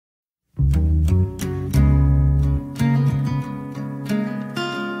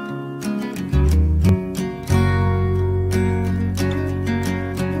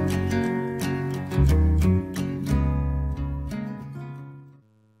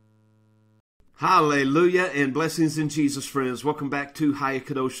Hallelujah and blessings in Jesus, friends. Welcome back to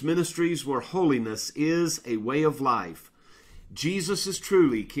Hayakadosh Ministries, where holiness is a way of life. Jesus is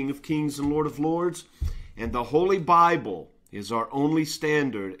truly King of Kings and Lord of Lords, and the Holy Bible is our only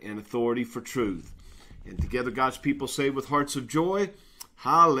standard and authority for truth. And together God's people say with hearts of joy,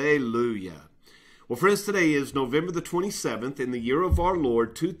 Hallelujah. Well, friends, today is November the 27th in the year of our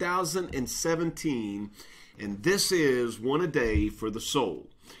Lord, 2017, and this is one a day for the soul.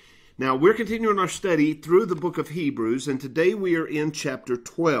 Now, we're continuing our study through the book of Hebrews, and today we are in chapter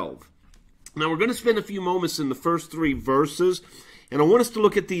 12. Now, we're going to spend a few moments in the first three verses, and I want us to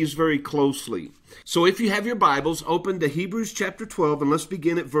look at these very closely. So if you have your Bibles, open to Hebrews chapter 12, and let's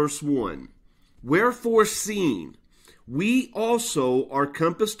begin at verse 1. Wherefore, seeing we also are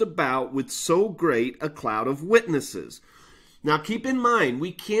compassed about with so great a cloud of witnesses. Now, keep in mind,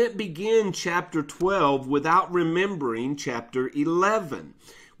 we can't begin chapter 12 without remembering chapter 11.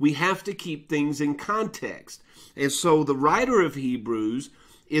 We have to keep things in context. And so the writer of Hebrews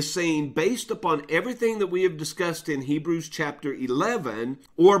is saying, based upon everything that we have discussed in Hebrews chapter 11,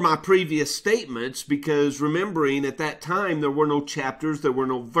 or my previous statements, because remembering at that time there were no chapters, there were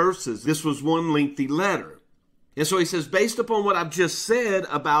no verses. This was one lengthy letter. And so he says, based upon what I've just said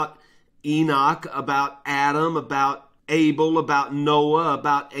about Enoch, about Adam, about Abel, about Noah,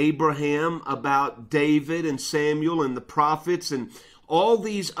 about Abraham, about David and Samuel and the prophets and all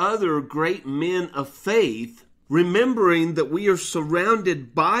these other great men of faith, remembering that we are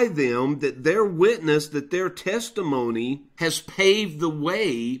surrounded by them, that their witness, that their testimony has paved the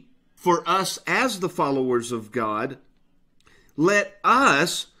way for us as the followers of God, let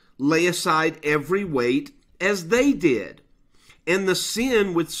us lay aside every weight as they did, and the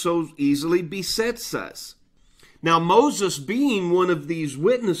sin which so easily besets us. Now, Moses being one of these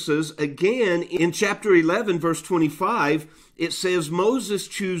witnesses, again, in chapter 11, verse 25, it says, Moses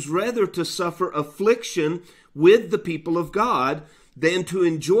chose rather to suffer affliction with the people of God than to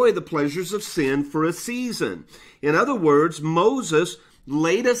enjoy the pleasures of sin for a season. In other words, Moses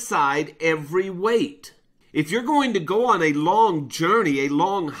laid aside every weight. If you're going to go on a long journey, a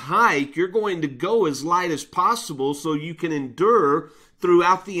long hike, you're going to go as light as possible so you can endure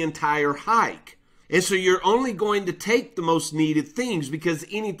throughout the entire hike. And so you're only going to take the most needed things, because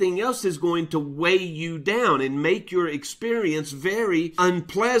anything else is going to weigh you down and make your experience very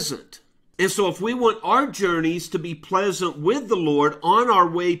unpleasant. And so if we want our journeys to be pleasant with the Lord on our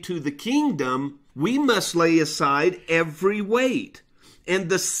way to the kingdom, we must lay aside every weight and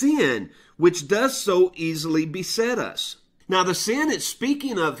the sin which does so easily beset us. Now, the sin it's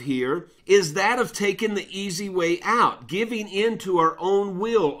speaking of here is that of taking the easy way out, giving in to our own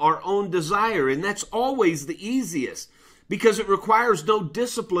will, our own desire, and that's always the easiest because it requires no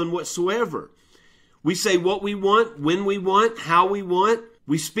discipline whatsoever. We say what we want, when we want, how we want.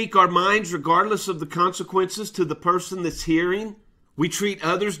 We speak our minds regardless of the consequences to the person that's hearing. We treat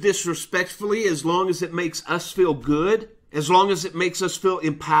others disrespectfully as long as it makes us feel good, as long as it makes us feel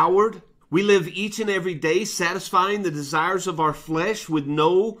empowered. We live each and every day satisfying the desires of our flesh with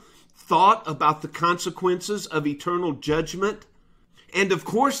no thought about the consequences of eternal judgment. And of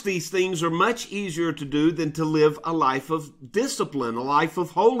course, these things are much easier to do than to live a life of discipline, a life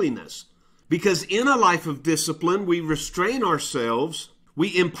of holiness. Because in a life of discipline, we restrain ourselves,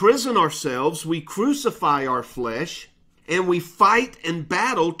 we imprison ourselves, we crucify our flesh, and we fight and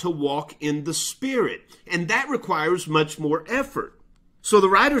battle to walk in the Spirit. And that requires much more effort. So the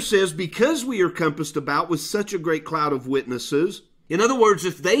writer says, because we are compassed about with such a great cloud of witnesses, in other words,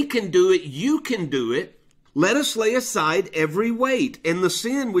 if they can do it, you can do it. Let us lay aside every weight and the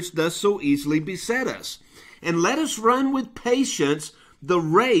sin which does so easily beset us. And let us run with patience the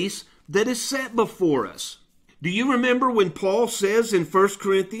race that is set before us. Do you remember when Paul says in 1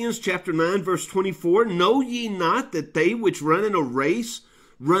 Corinthians chapter 9, verse 24, Know ye not that they which run in a race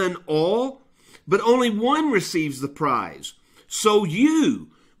run all, but only one receives the prize? So you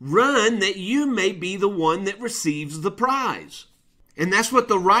run that you may be the one that receives the prize. And that's what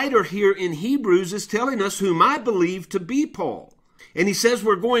the writer here in Hebrews is telling us, whom I believe to be Paul. And he says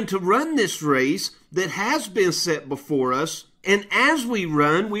we're going to run this race that has been set before us. And as we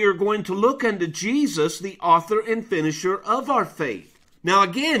run, we are going to look unto Jesus, the author and finisher of our faith. Now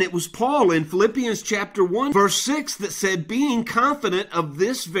again, it was Paul in Philippians chapter 1, verse 6 that said, being confident of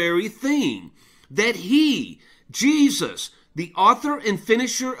this very thing, that he, Jesus, the author and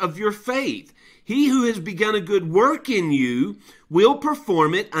finisher of your faith, he who has begun a good work in you will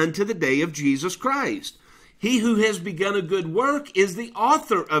perform it unto the day of Jesus Christ. He who has begun a good work is the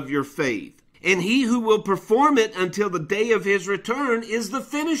author of your faith, and he who will perform it until the day of his return is the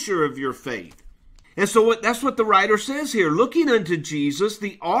finisher of your faith. And so that's what the writer says here. Looking unto Jesus,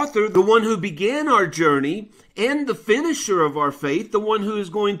 the author, the one who began our journey, and the finisher of our faith, the one who is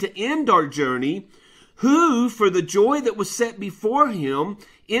going to end our journey, who, for the joy that was set before him,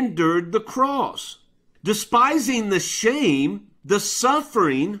 endured the cross, despising the shame, the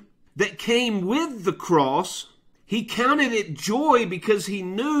suffering that came with the cross. He counted it joy because he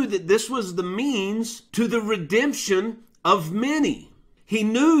knew that this was the means to the redemption of many. He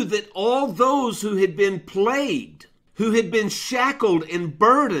knew that all those who had been plagued, who had been shackled and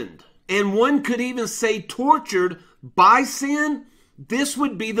burdened, and one could even say tortured by sin, this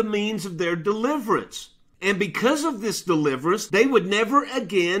would be the means of their deliverance. And because of this deliverance, they would never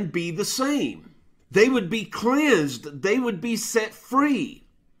again be the same. They would be cleansed. They would be set free.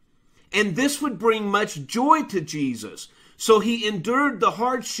 And this would bring much joy to Jesus. So he endured the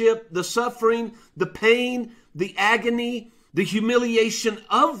hardship, the suffering, the pain, the agony, the humiliation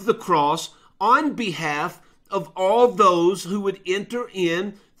of the cross on behalf of all those who would enter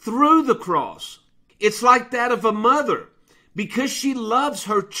in through the cross. It's like that of a mother. Because she loves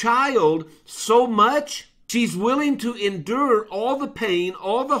her child so much, she's willing to endure all the pain,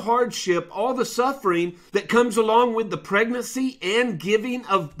 all the hardship, all the suffering that comes along with the pregnancy and giving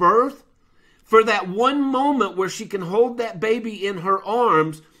of birth. For that one moment where she can hold that baby in her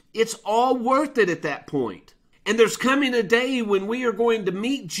arms, it's all worth it at that point. And there's coming a day when we are going to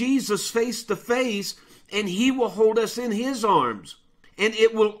meet Jesus face to face, and he will hold us in his arms. And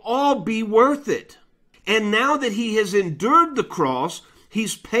it will all be worth it. And now that he has endured the cross,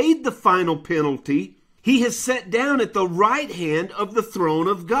 he's paid the final penalty. He has sat down at the right hand of the throne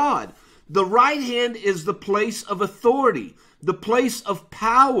of God. The right hand is the place of authority, the place of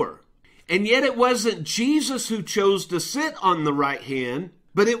power. And yet it wasn't Jesus who chose to sit on the right hand,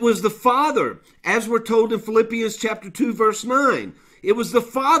 but it was the Father, as we're told in Philippians chapter 2, verse 9. It was the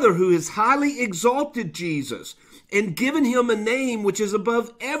Father who has highly exalted Jesus and given him a name which is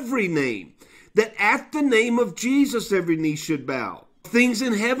above every name, that at the name of Jesus every knee should bow. Things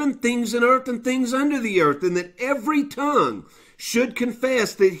in heaven, things in earth, and things under the earth, and that every tongue should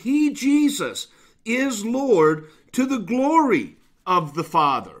confess that he, Jesus, is Lord, to the glory of the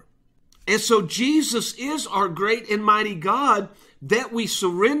Father. And so Jesus is our great and mighty God that we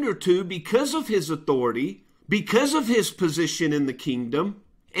surrender to because of his authority, because of his position in the kingdom.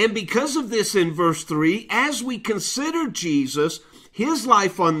 And because of this, in verse 3, as we consider Jesus, his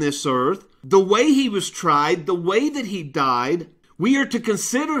life on this earth, the way he was tried, the way that he died, we are to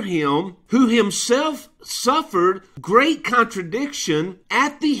consider him who himself suffered great contradiction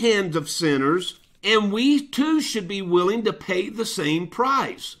at the hands of sinners, and we too should be willing to pay the same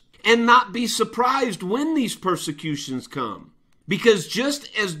price and not be surprised when these persecutions come. Because just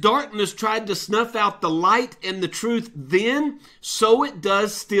as darkness tried to snuff out the light and the truth then, so it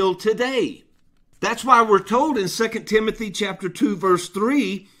does still today. That's why we're told in 2 Timothy chapter 2, verse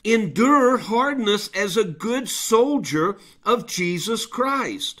 3, endure hardness as a good soldier of Jesus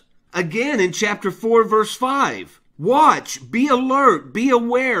Christ. Again in chapter 4, verse 5, watch, be alert, be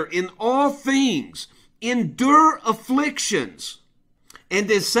aware in all things, endure afflictions. And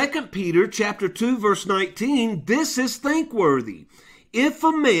in 2 Peter chapter 2, verse 19, this is thankworthy. If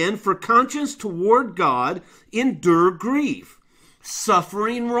a man for conscience toward God endure grief,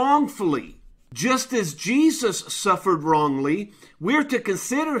 suffering wrongfully. Just as Jesus suffered wrongly, we're to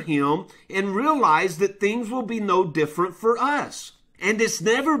consider him and realize that things will be no different for us. And it's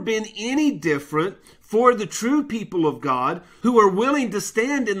never been any different for the true people of God who are willing to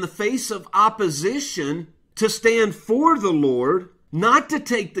stand in the face of opposition, to stand for the Lord, not to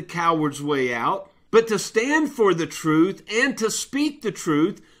take the coward's way out, but to stand for the truth and to speak the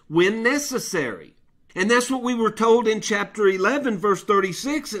truth when necessary. And that's what we were told in chapter 11, verse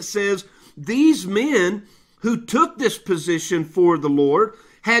 36. It says, these men who took this position for the Lord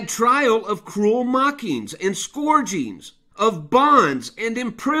had trial of cruel mockings and scourgings, of bonds and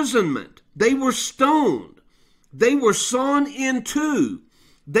imprisonment. They were stoned. They were sawn in two.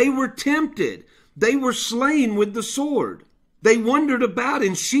 They were tempted. They were slain with the sword. They wandered about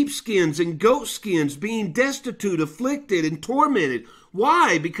in sheepskins and goatskins, being destitute, afflicted, and tormented.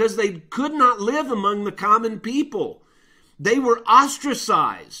 Why? Because they could not live among the common people. They were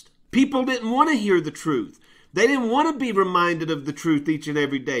ostracized. People didn't want to hear the truth. They didn't want to be reminded of the truth each and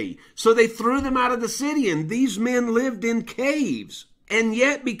every day. So they threw them out of the city, and these men lived in caves. And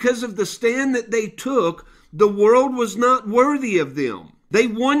yet, because of the stand that they took, the world was not worthy of them. They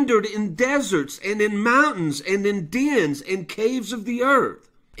wandered in deserts and in mountains and in dens and caves of the earth.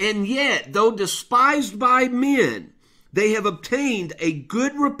 And yet, though despised by men, they have obtained a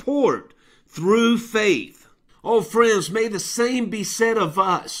good report through faith. Oh, friends, may the same be said of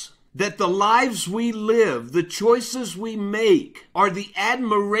us. that the lives we live, the choices we make, are the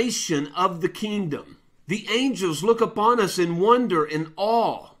admiration of the kingdom. The angels look upon us in wonder and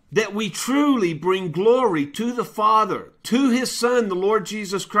awe that we truly bring glory to the Father, to His Son, the Lord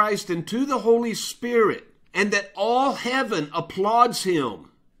Jesus Christ, and to the Holy Spirit, and that all heaven applauds Him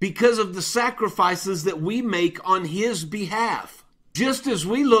because of the sacrifices that we make on His behalf. Just as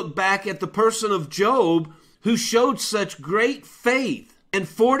we look back at the person of Job, who showed such great faith and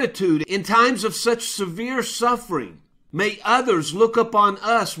fortitude in times of such severe suffering, may others look upon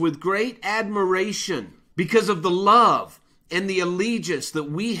us with great admiration because of the love and the allegiance that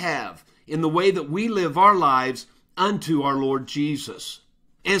we have in the way that we live our lives unto our Lord Jesus.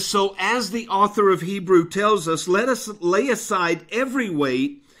 And so, as the author of Hebrew tells us, let us lay aside every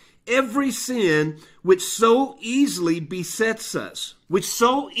weight, every sin which so easily besets us, which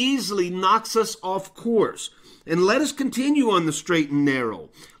so easily knocks us off course, and let us continue on the straight and narrow.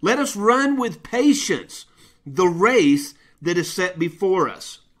 Let us run with patience the race that is set before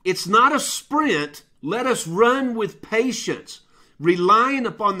us. It's not a sprint. Let us run with patience, relying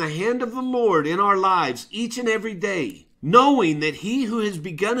upon the hand of the Lord in our lives each and every day, knowing that He who has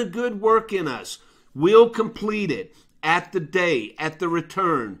begun a good work in us will complete it at the day, at the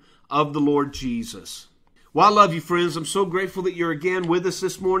return of the Lord Jesus. Well, I love you, friends. I'm so grateful that you're again with us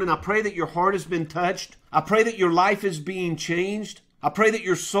this morning. I pray that your heart has been touched. I pray that your life is being changed. I pray that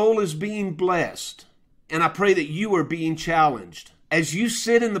your soul is being blessed. And I pray that you are being challenged as you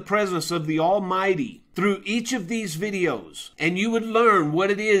sit in the presence of the Almighty through each of these videos, and you would learn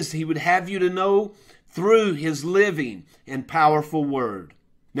what it is He would have you to know through His living and powerful Word.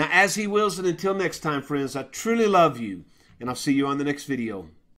 Now, as He wills, and until next time, friends, I truly love you, and I'll see you on the next video.